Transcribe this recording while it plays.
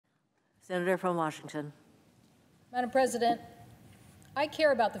Senator from Washington. Madam President, I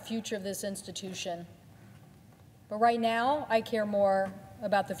care about the future of this institution, but right now I care more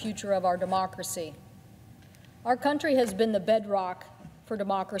about the future of our democracy. Our country has been the bedrock for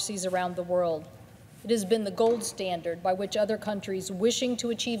democracies around the world. It has been the gold standard by which other countries wishing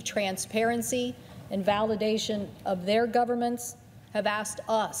to achieve transparency and validation of their governments have asked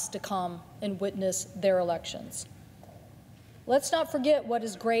us to come and witness their elections. Let's not forget what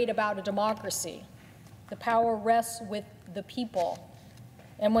is great about a democracy. The power rests with the people.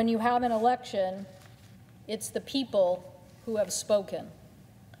 And when you have an election, it's the people who have spoken.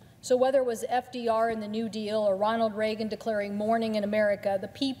 So whether it was FDR and the New Deal or Ronald Reagan declaring mourning in America, the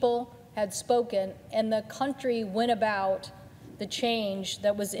people had spoken and the country went about the change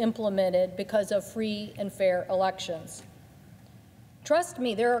that was implemented because of free and fair elections. Trust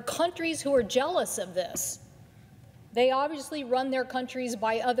me, there are countries who are jealous of this. They obviously run their countries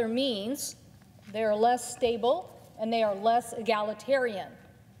by other means. They are less stable and they are less egalitarian.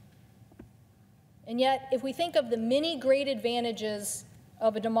 And yet, if we think of the many great advantages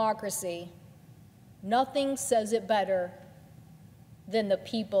of a democracy, nothing says it better than the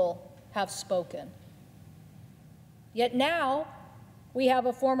people have spoken. Yet now, we have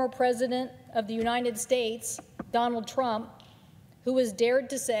a former president of the United States, Donald Trump, who has dared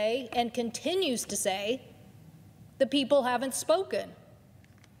to say and continues to say, the people haven't spoken.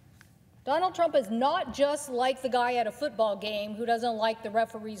 Donald Trump is not just like the guy at a football game who doesn't like the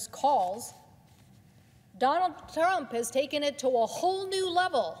referee's calls. Donald Trump has taken it to a whole new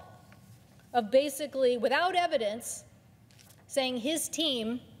level of basically, without evidence, saying his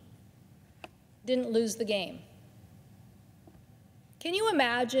team didn't lose the game. Can you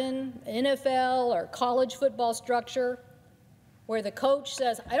imagine an NFL or college football structure where the coach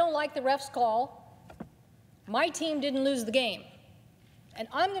says, I don't like the ref's call, my team didn't lose the game, and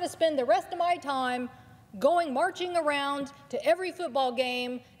I'm going to spend the rest of my time marching around to every football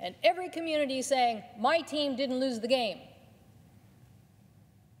game and every community saying, my team didn't lose the game?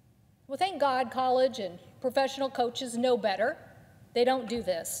 Well, thank God college and professional coaches know better. They don't do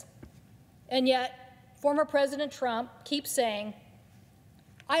this. And yet, former President Trump keeps saying,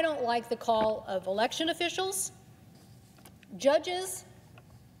 I don't like the call of election officials, judges,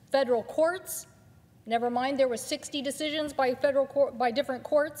 federal courts. Never mind, there were 60 decisions by different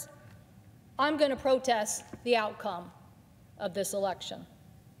courts. I'm going to protest the outcome of this election.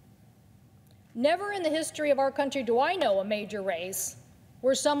 Never in the history of our country do I know a major race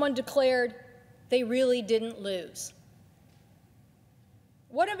where someone declared they really didn't lose.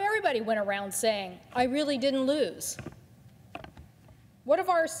 What if everybody went around saying, I really didn't lose? What if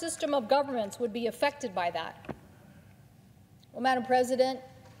our system of governments would be affected by that? Well, Madam President,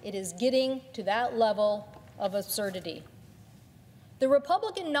 it is getting to that level of absurdity. The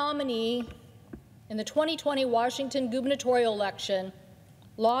Republican nominee in the 2020 Washington gubernatorial election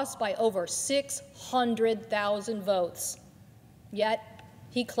lost by over 600,000 votes, yet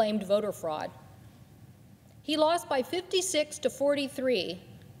he claimed voter fraud. He lost by 56 to 43,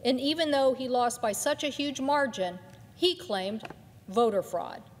 and even though he lost by such a huge margin, he claimed voter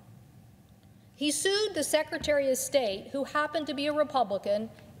fraud. He sued the Secretary of State, who happened to be a Republican,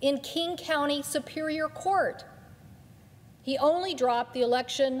 in King County Superior Court. He only dropped the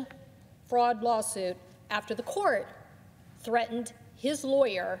election fraud lawsuit after the court threatened his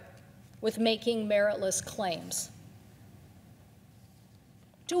lawyer with making meritless claims.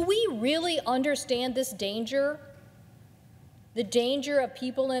 Do we really understand this danger? The danger of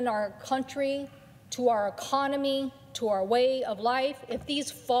people in our country, to our economy, to our way of life, if these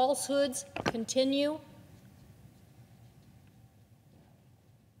falsehoods continue?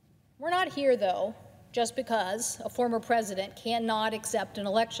 We're not here, though, just because a former president cannot accept an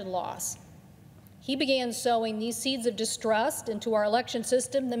election loss. He began sowing these seeds of distrust into our election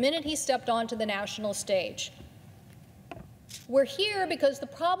system the minute he stepped onto the national stage. We're here because the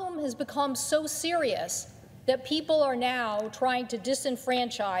problem has become so serious that people are now trying to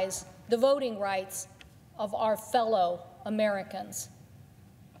disenfranchise the voting rights of our fellow Americans.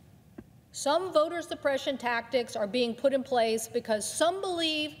 Some voter suppression tactics are being put in place because some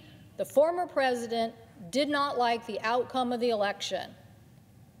believe the former president did not like the outcome of the election.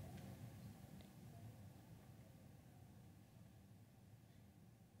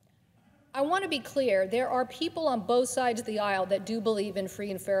 I want to be clear, there are people on both sides of the aisle that do believe in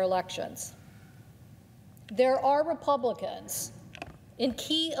free and fair elections. There are Republicans in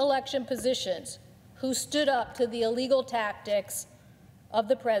key election positions who stood up to the illegal tactics of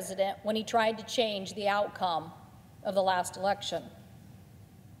the president when he tried to change the outcome of the last election.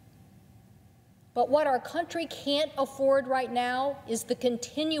 But what our country can't afford right now is the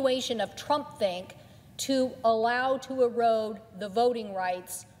continuation of Trump-think to allow to erode the voting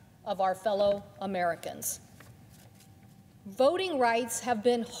rights of our fellow Americans. Voting rights have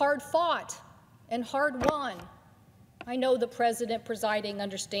been hard fought and hard won. I know the president presiding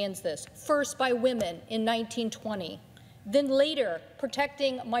understands this. First by women in 1920, then later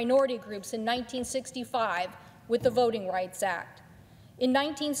protecting minority groups in 1965 with the Voting Rights Act. In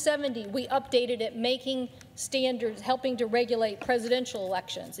 1970, we updated it, making standards, helping to regulate presidential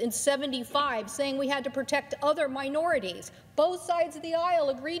elections. In 75, saying we had to protect other minorities. Both sides of the aisle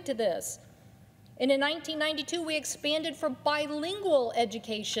agreed to this. And in 1992, we expanded for bilingual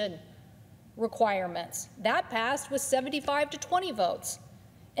education requirements. That passed with 75 to 20 votes.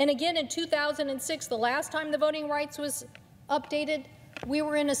 And again, in 2006, the last time the voting rights was updated, we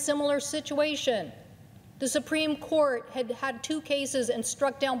were in a similar situation. The Supreme Court had had 2 cases and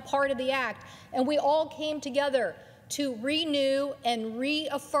struck down part of the act, and we all came together to renew and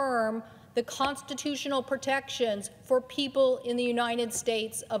reaffirm the constitutional protections for people in the United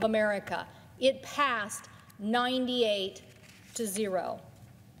States of America. It passed 98-0.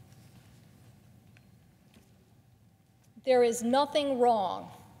 There is nothing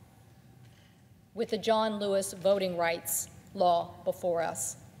wrong with the John Lewis voting rights law before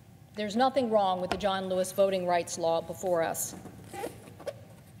us. There's nothing wrong with the John Lewis voting rights law before us.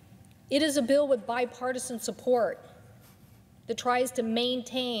 It is a bill with bipartisan support that tries to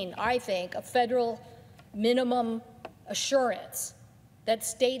maintain, I think, a federal minimum assurance that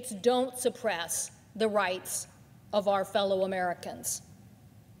states don't suppress the rights of our fellow Americans.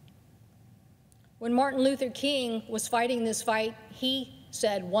 When Martin Luther King was fighting this fight, he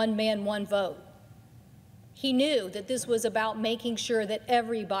said, "One man, one vote." He knew that this was about making sure that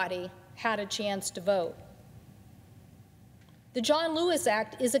everybody had a chance to vote. The John Lewis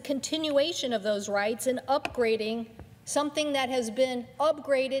Act is a continuation of those rights and upgrading something that has been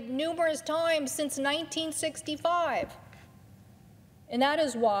upgraded numerous times since 1965. And that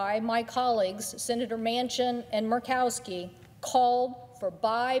is why my colleagues, Senator Manchin and Murkowski, called for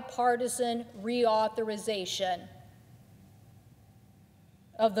bipartisan reauthorization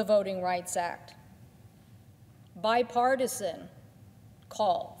of the Voting Rights Act. Bipartisan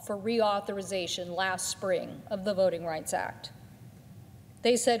call for reauthorization last spring of the Voting Rights Act.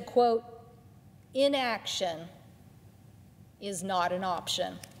 They said, quote, "Inaction is not an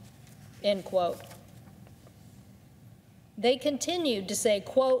option," end quote. They continued to say,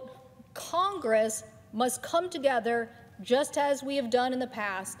 quote, "Congress must come together just as we have done in the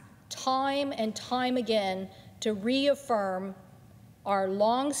past, time and time again, to reaffirm our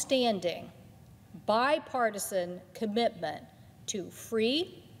long-standing bipartisan commitment to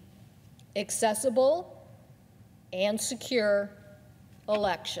free, accessible, and secure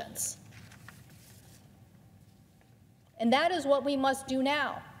elections." And that is what we must do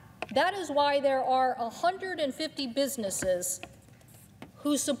now. That is why there are 150 businesses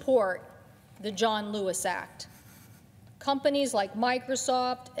who support the John Lewis Act. Companies like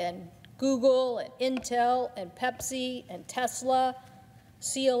Microsoft and Google and Intel and Pepsi and Tesla,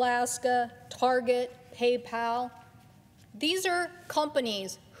 Sealaska, Target, PayPal. These are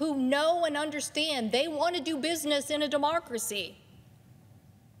companies who know and understand they want to do business in a democracy.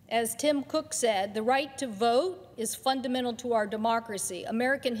 As Tim Cook said, the right to vote is fundamental to our democracy.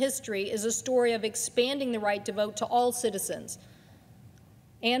 American history is a story of expanding the right to vote to all citizens,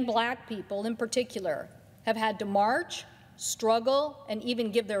 and Black people in particular have had to march, struggle, and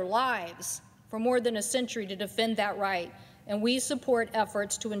even give their lives for more than a century to defend that right. And we support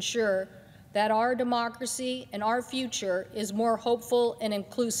efforts to ensure that our democracy and our future is more hopeful and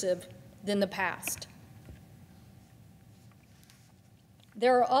inclusive than the past.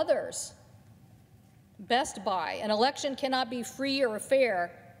 There are others. Best Buy. An election cannot be free or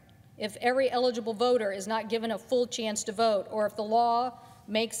fair if every eligible voter is not given a full chance to vote, or if the law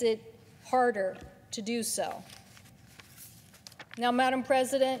makes it harder to do so. Now, Madam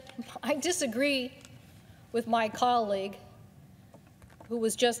President, I disagree with my colleague who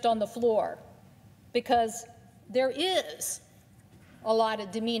was just on the floor, because there is a lot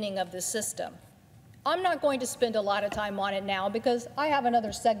of demeaning of the system. I'm not going to spend a lot of time on it now because I have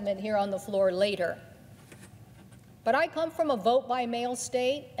another segment here on the floor later. But I come from a vote-by-mail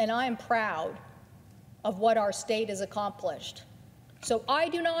state, and I am proud of what our state has accomplished. So I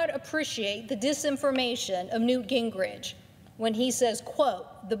do not appreciate the disinformation of Newt Gingrich when he says,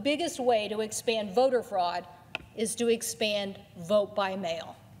 quote, "The biggest way to expand voter fraud is to expand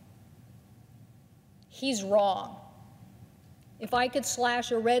vote-by-mail." He's wrong. If I could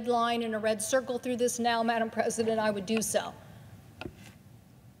slash a red line and a red circle through this now, Madam President, I would do so.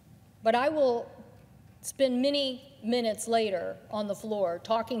 But I will spend many minutes later on the floor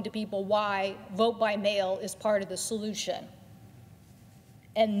talking to people why vote by mail is part of the solution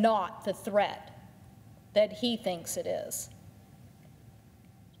and not the threat that he thinks it is.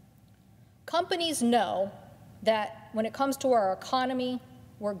 Companies know that when it comes to our economy,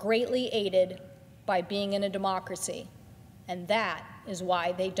 we're greatly aided by being in a democracy, and that is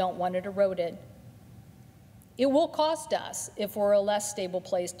why they don't want it eroded. It will cost us if we're a less stable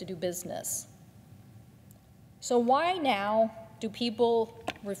place to do business. So why now do people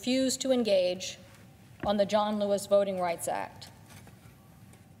refuse to engage on the John Lewis Voting Rights Act?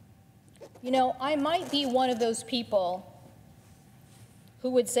 You know, I might be one of those people who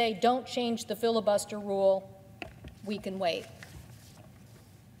would say, don't change the filibuster rule, we can wait.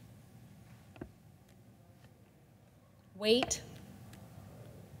 Wait?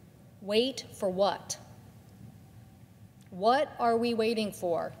 Wait for what? What are we waiting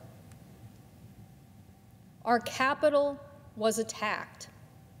for? Our capital was attacked.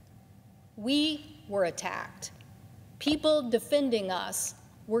 We were attacked. People defending us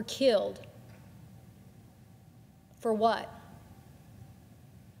were killed. For what?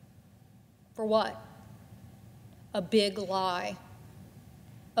 For what? A big lie.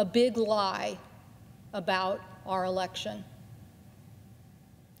 A big lie about our election.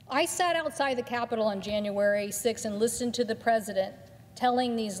 I sat outside the Capitol on January 6th and listened to the president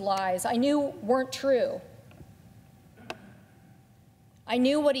telling these lies I knew weren't true. I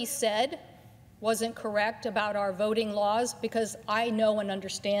knew what he said wasn't correct about our voting laws because I know and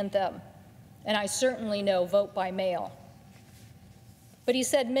understand them, and I certainly know vote by mail. But he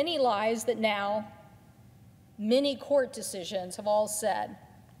said many lies that now many court decisions have all said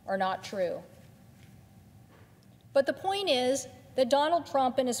are not true. But the point is that Donald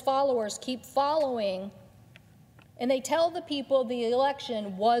Trump and his followers keep following, and they tell the people the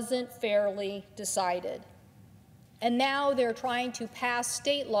election wasn't fairly decided. And now they're trying to pass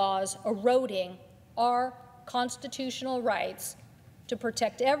state laws eroding our constitutional rights to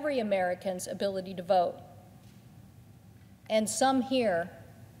protect every American's ability to vote. And some here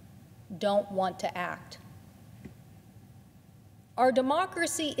don't want to act. Our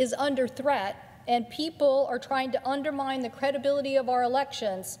democracy is under threat, and people are trying to undermine the credibility of our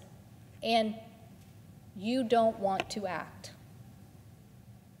elections, and you don't want to act.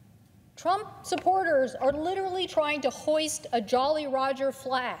 Trump supporters are literally trying to hoist a Jolly Roger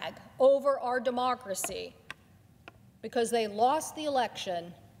flag over our democracy because they lost the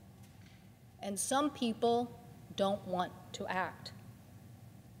election, and some people don't want to act.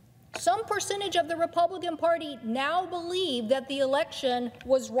 Some percentage of the Republican Party now believe that the election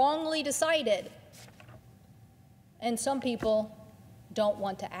was wrongly decided, and some people don't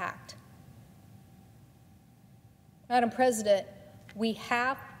want to act. Madam President, we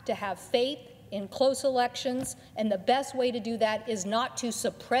have to have faith in close elections, and the best way to do that is not to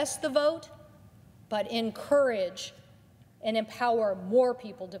suppress the vote, but encourage and empower more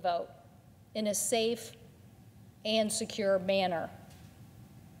people to vote in a safe and secure manner.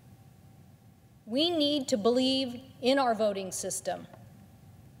 We need to believe in our voting system,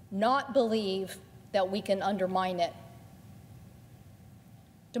 not believe that we can undermine it.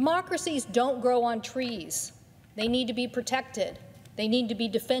 Democracies don't grow on trees. They need to be protected. They need to be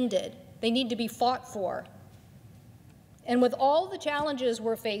defended. They need to be fought for. And with all the challenges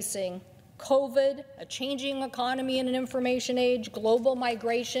we're facing, COVID, a changing economy in an information age, global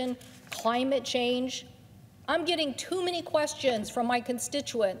migration, climate change, I'm getting too many questions from my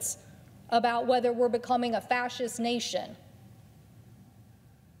constituents about whether we're becoming a fascist nation.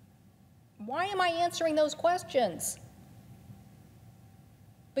 Why am I answering those questions?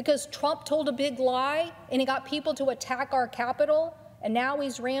 Because Trump told a big lie and he got people to attack our Capitol, and now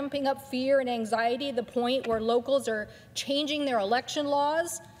he's ramping up fear and anxiety to the point where locals are changing their election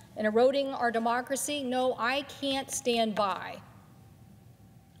laws and eroding our democracy? No, I can't stand by.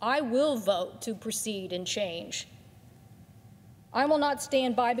 I will vote to proceed and change. I will not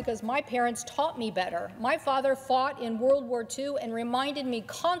stand by because my parents taught me better. My father fought in World War II and reminded me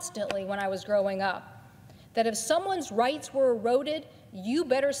constantly when I was growing up that if someone's rights were eroded, you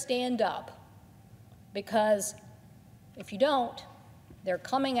better stand up, because if you don't, they're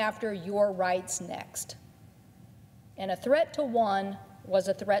coming after your rights next. And a threat to one was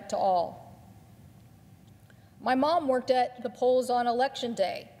a threat to all. My mom worked at the polls on Election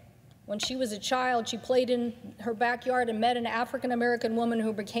Day. When she was a child, she played in her backyard and met an African-American woman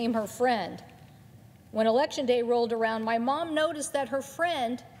who became her friend. When Election Day rolled around, my mom noticed that her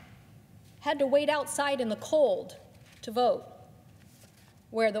friend had to wait outside in the cold to vote,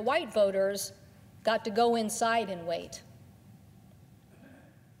 where the white voters got to go inside and wait.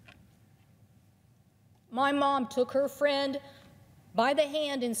 My mom took her friend by the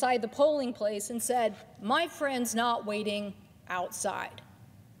hand inside the polling place and said, "My friend's not waiting outside."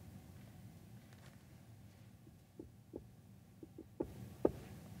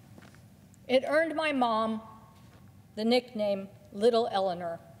 It earned my mom the nickname Little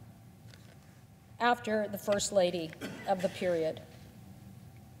Eleanor, after the First Lady of the period.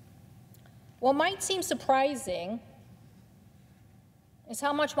 What might seem surprising is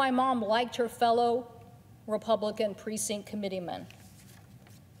how much my mom liked her fellow Republican precinct committeemen.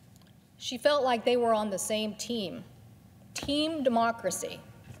 She felt like they were on the same team, team democracy,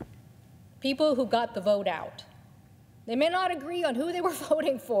 people who got the vote out. They may not agree on who they were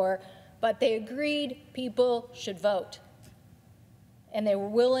voting for, but they agreed people should vote, and they were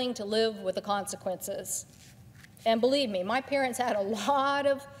willing to live with the consequences. And believe me, my parents had a lot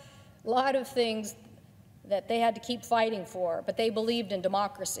of things that they had to keep fighting for, but they believed in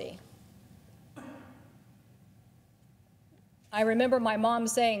democracy. I remember my mom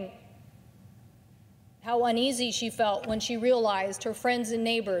saying how uneasy she felt when she realized her friends and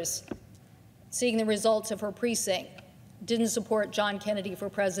neighbors, seeing the results of her precinct, didn't support John Kennedy for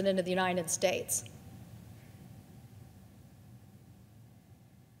President of the United States.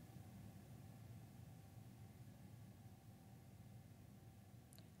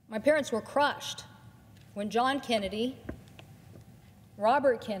 My parents were crushed when John Kennedy,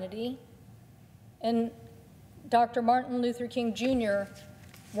 Robert Kennedy, and Dr. Martin Luther King Jr.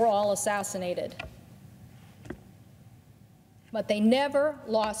 were all assassinated. But they never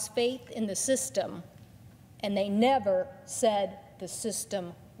lost faith in the system, and they never said the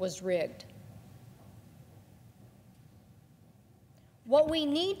system was rigged. What we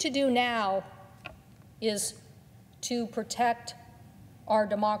need to do now is to protect our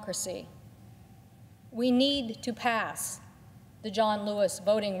democracy. We need to pass the John Lewis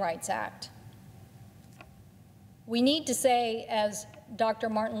Voting Rights Act. We need to say, as Dr.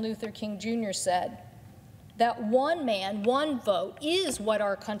 Martin Luther King Jr. said, that one man, one vote is what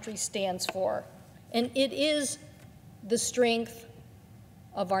our country stands for, and it is the strength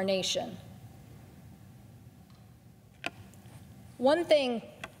of our nation. One thing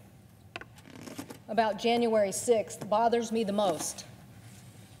about January 6th bothers me the most.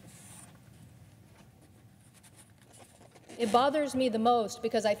 It bothers me the most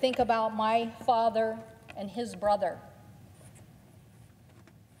because I think about my father and his brother.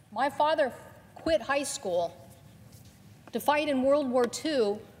 My father quit high school to fight in World War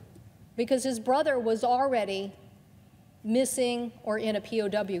II because his brother was already missing or in a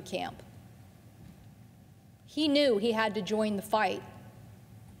POW camp. He knew he had to join the fight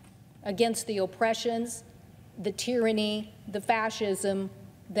against the oppressions, the tyranny, the fascism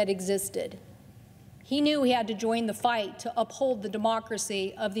that existed. He knew he had to join the fight to uphold the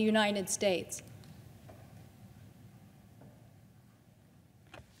democracy of the United States.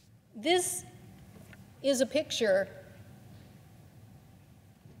 This is a picture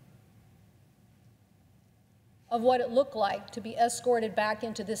of what it looked like to be escorted back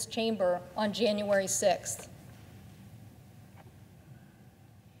into this chamber on January 6th.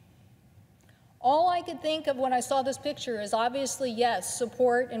 All I could think of when I saw this picture is obviously, yes,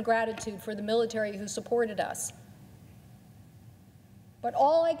 support and gratitude for the military who supported us. But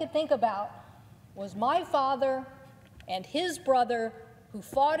all I could think about was my father and his brother who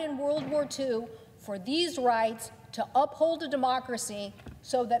fought in World War II for these rights to uphold a democracy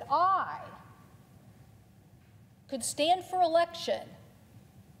so that I could stand for election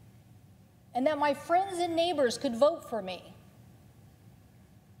and that my friends and neighbors could vote for me.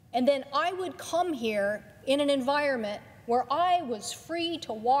 And then I would come here in an environment where I was free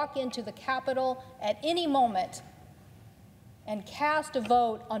to walk into the Capitol at any moment and cast a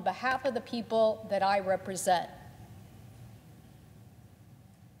vote on behalf of the people that I represent.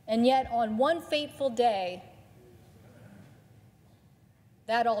 And yet, on one fateful day,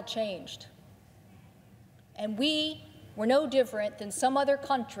 that all changed. And we were no different than some other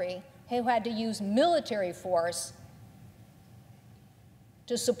country who had to use military force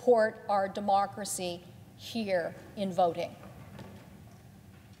to support our democracy here in voting.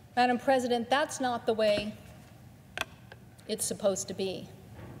 Madam President, that's not the way it's supposed to be.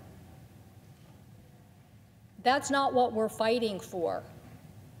 That's not what we're fighting for.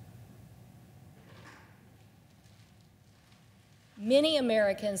 Many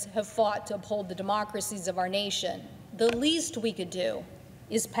Americans have fought to uphold the democracies of our nation. The least we could do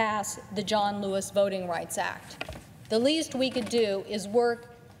is pass the John Lewis Voting Rights Act. The least we could do is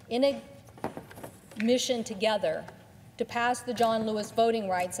work in a mission together to pass the John Lewis Voting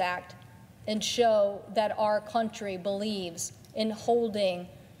Rights Act and show that our country believes in holding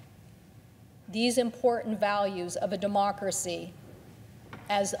these important values of a democracy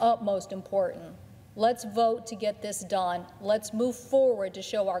as utmost important. Let's vote to get this done. Let's move forward to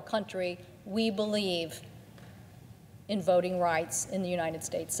show our country we believe in voting rights in the United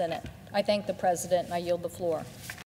States Senate. I thank the President, and I yield the floor.